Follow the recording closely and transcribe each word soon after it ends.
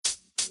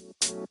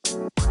What's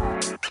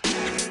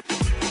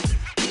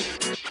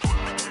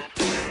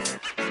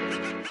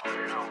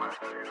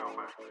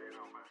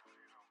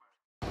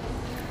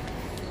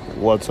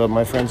up,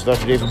 my friends?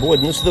 Dr. David Boyd,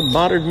 and this is the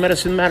Modern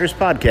Medicine Matters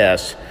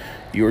Podcast,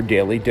 your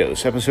daily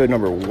dose, episode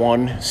number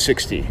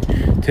 160.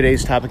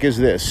 Today's topic is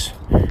this: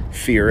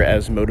 fear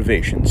as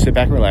motivation. Sit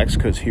back and relax,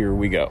 because here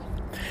we go.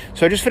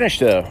 So I just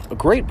finished a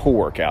great pool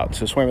workout.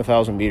 So swam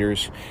 1,000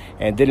 meters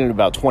and did it in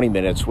about 20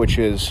 minutes, which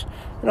is,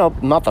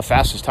 not the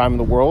fastest time in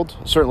the world,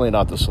 certainly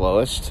not the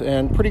slowest,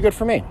 and pretty good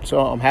for me. So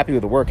I'm happy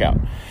with the workout.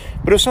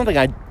 But it was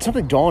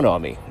something dawned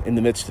on me in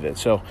the midst of it.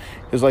 So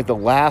it was like the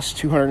last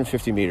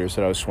 250 meters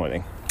that I was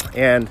swimming,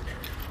 and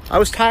I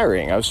was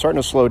tiring. I was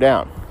starting to slow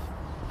down,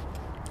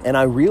 and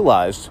I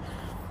realized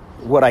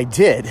what I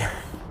did.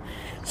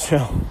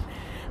 So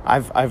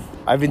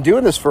I've been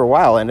doing this for a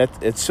while, and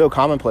it's so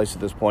commonplace at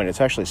this point. It's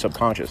actually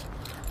subconscious.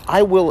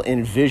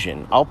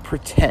 I'll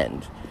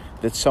pretend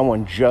that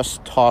someone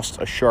just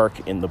tossed a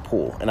shark in the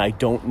pool, and I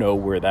don't know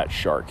where that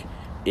shark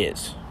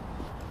is.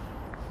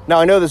 Now,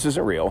 I know this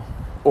isn't real,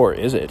 or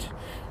is it?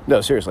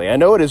 No, seriously, I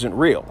know it isn't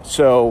real.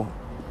 So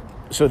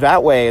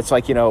that way, it's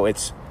like,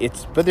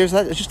 but there's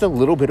just a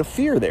little bit of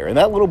fear there, and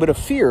that little bit of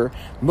fear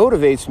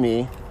motivates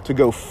me to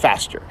go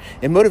faster.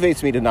 It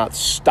motivates me to not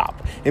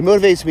stop. It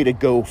motivates me to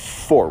go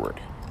forward.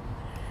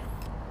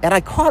 And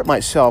I caught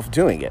myself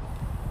doing it.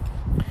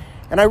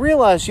 And I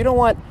realized, you know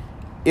what?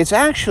 It's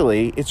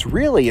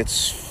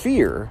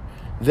fear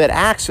that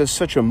acts as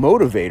such a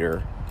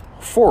motivator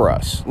for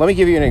us. Let me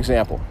give you an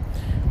example.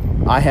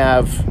 I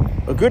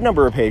have a good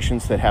number of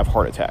patients that have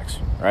heart attacks,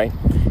 right?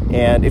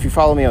 And if you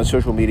follow me on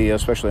social media,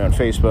 especially on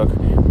Facebook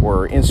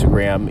or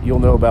Instagram, you'll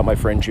know about my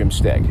friend Jim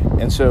Stegg.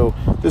 And so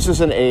this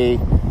isn't a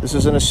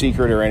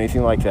secret or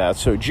anything like that.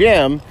 So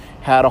Jim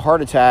had a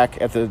heart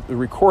attack at the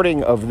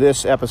recording of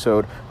this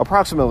episode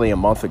approximately a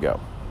month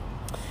ago.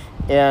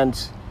 And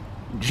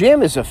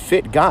Jim is a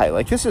fit guy.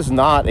 Like, this is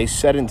not a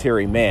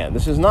sedentary man.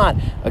 This is not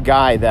a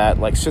guy that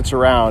sits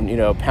around,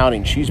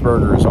 pounding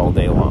cheeseburgers all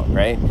day long,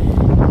 right?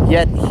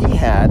 Yet he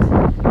had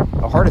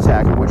a heart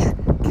attack, in which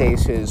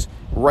case his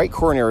right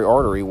coronary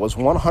artery was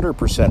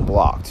 100%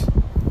 blocked.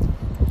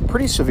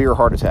 Pretty severe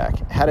heart attack.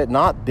 Had it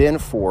not been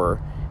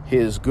for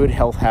his good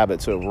health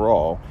habits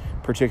overall,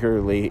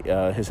 particularly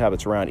his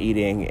habits around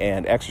eating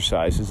and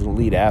exercise as an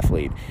elite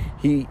athlete,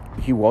 he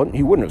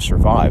wouldn't have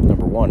survived,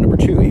 number one. Number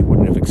two, he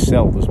wouldn't have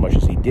excelled as much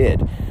as he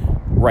did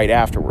right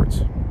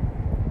afterwards.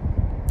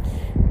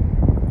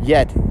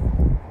 Yet,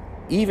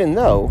 even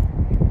though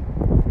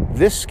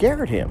this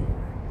scared him,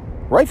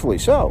 rightfully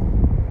so,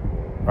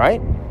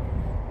 right?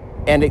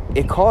 And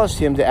it caused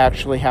him to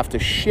actually have to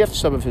shift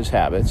some of his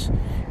habits,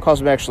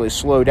 caused him to actually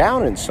slow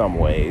down in some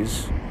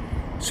ways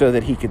so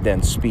that he could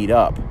then speed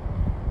up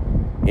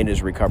in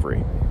his recovery.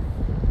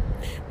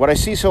 What I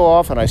see so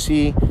often, I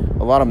see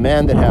a lot of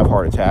men that have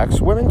heart attacks,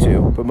 women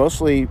too, but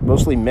mostly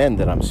men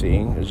that I'm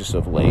seeing, is just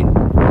of late,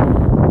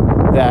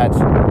 that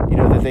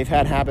they've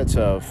had habits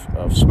of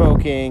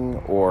smoking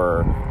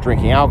or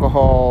drinking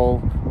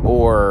alcohol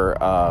or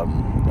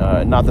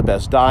not the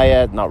best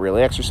diet, not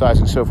really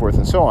exercising, so forth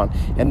and so on.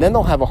 And then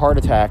they'll have a heart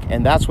attack,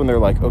 and that's when they're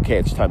like, okay,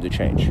 it's time to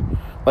change.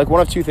 Like,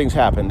 one of two things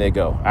happen. They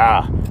go,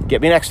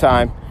 get me next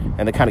time,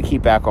 and they kind of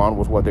keep back on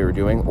with what they were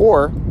doing.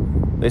 Or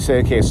they say,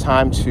 okay, it's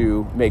time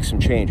to make some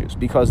changes,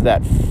 because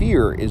that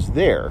fear is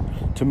there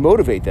to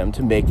motivate them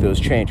to make those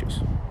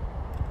changes.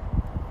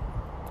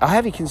 I'll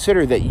have you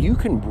consider that you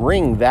can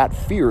bring that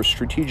fear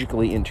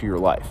strategically into your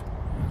life.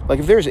 Like,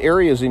 if there's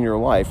areas in your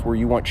life where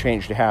you want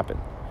change to happen,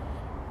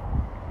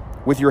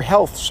 with your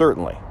health,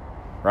 certainly,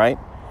 right?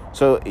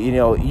 So,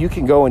 you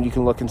can go and you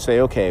can look and say,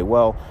 okay,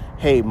 well,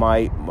 hey,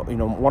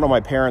 one of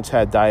my parents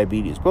had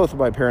diabetes. Both of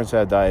my parents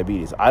had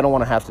diabetes. I don't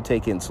want to have to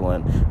take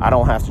insulin. I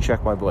don't have to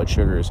check my blood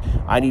sugars.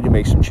 I need to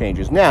make some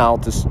changes now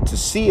to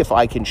see if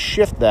I can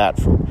shift that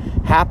from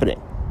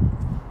happening.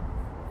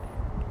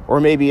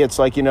 Or maybe it's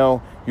like,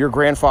 your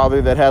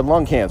grandfather that had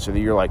lung cancer, that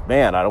you're like,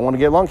 man, I don't want to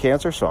get lung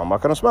cancer, so I'm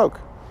not going to smoke.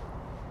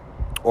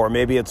 Or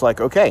maybe it's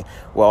like, okay,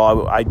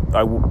 well,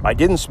 I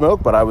didn't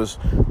smoke, but I was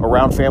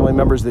around family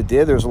members that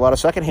did. There's a lot of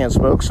secondhand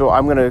smoke, so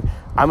I'm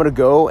gonna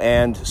go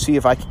and see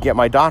if I can get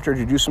my doctor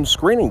to do some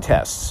screening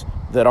tests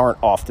that aren't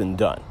often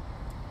done.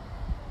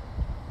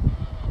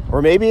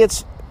 Or maybe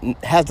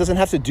doesn't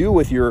have to do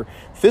with your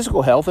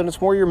physical health, and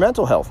it's more your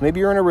mental health. Maybe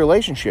you're in a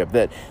relationship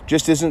that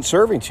just isn't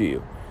serving to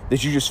you,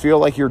 that you just feel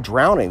like you're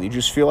drowning, that you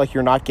just feel like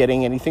you're not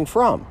getting anything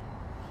from.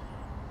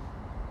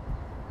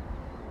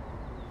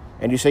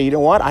 And you say, you know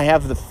what? I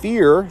have the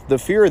fear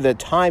that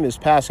time is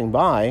passing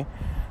by,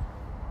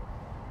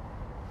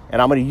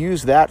 and I'm going to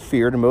use that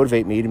fear to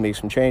motivate me to make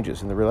some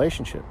changes in the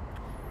relationship.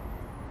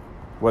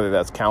 Whether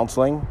that's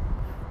counseling,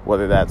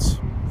 whether that's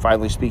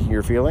finally speaking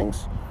your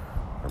feelings,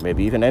 or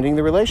maybe even ending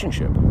the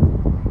relationship.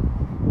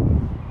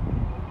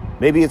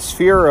 Maybe it's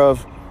fear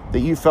of that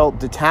you felt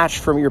detached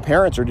from your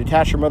parents or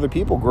detached from other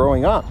people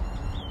growing up,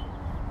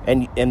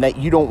 and that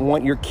you don't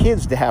want your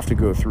kids to have to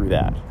go through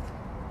that.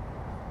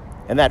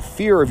 And that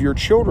fear of your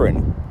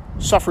children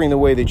suffering the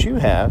way that you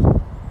have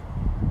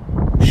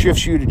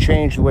shifts you to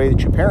change the way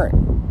that you parent.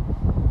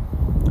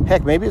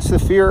 Heck, maybe it's the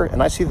fear,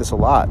 and I see this a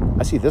lot.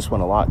 I see this one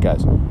a lot,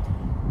 guys.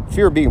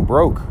 Fear of being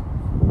broke.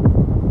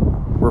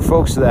 We're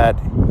folks that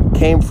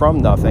came from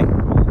nothing,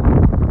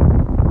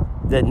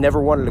 that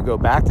never wanted to go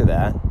back to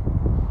that,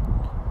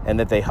 and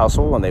that they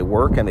hustle and they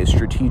work and they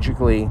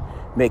strategically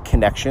make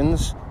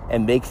connections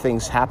and make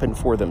things happen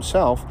for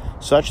themselves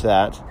such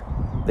that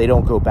they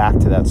don't go back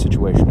to that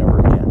situation ever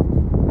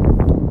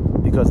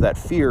again. Because that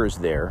fear is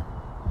there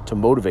to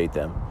motivate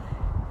them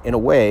in a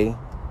way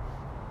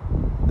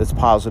that's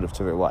positive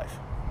to their life.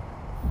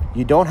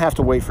 You don't have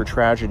to wait for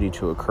tragedy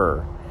to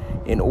occur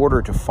in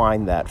order to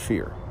find that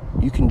fear.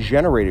 You can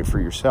generate it for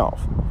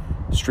yourself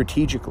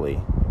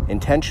strategically,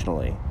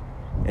 intentionally,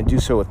 and do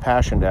so with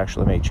passion to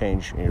actually make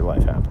change in your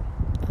life happen.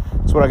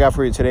 That's what I got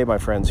for you today, my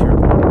friends, here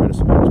on the Modern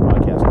Medicine Matters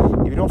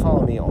podcast. If you don't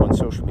follow me on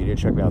social media,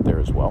 check me out there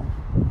as well.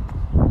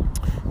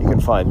 You can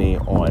find me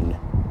on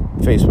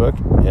Facebook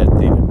at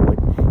David Boyd,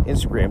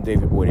 Instagram,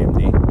 David Boyd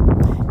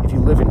MD. If you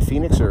live in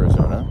Phoenix,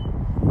 Arizona,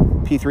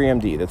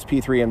 P3MD, that's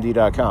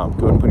p3md.com. Go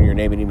ahead and put in your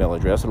name and email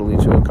address. It'll lead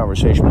to a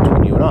conversation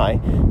between you and I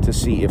to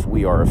see if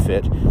we are a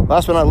fit.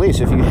 Last but not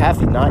least, if you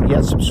have not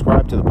yet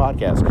subscribed to the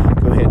podcast,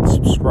 go ahead and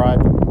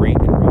subscribe, rate,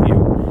 and review.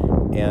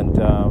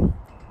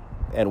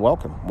 And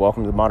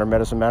welcome to the Modern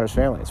Medicine Matters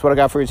family. That's what I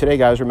got for you today,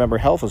 guys. Remember,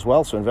 health is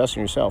wealth, so invest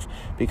in yourself.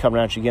 Be coming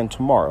at you again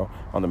tomorrow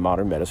on the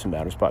Modern Medicine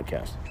Matters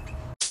podcast.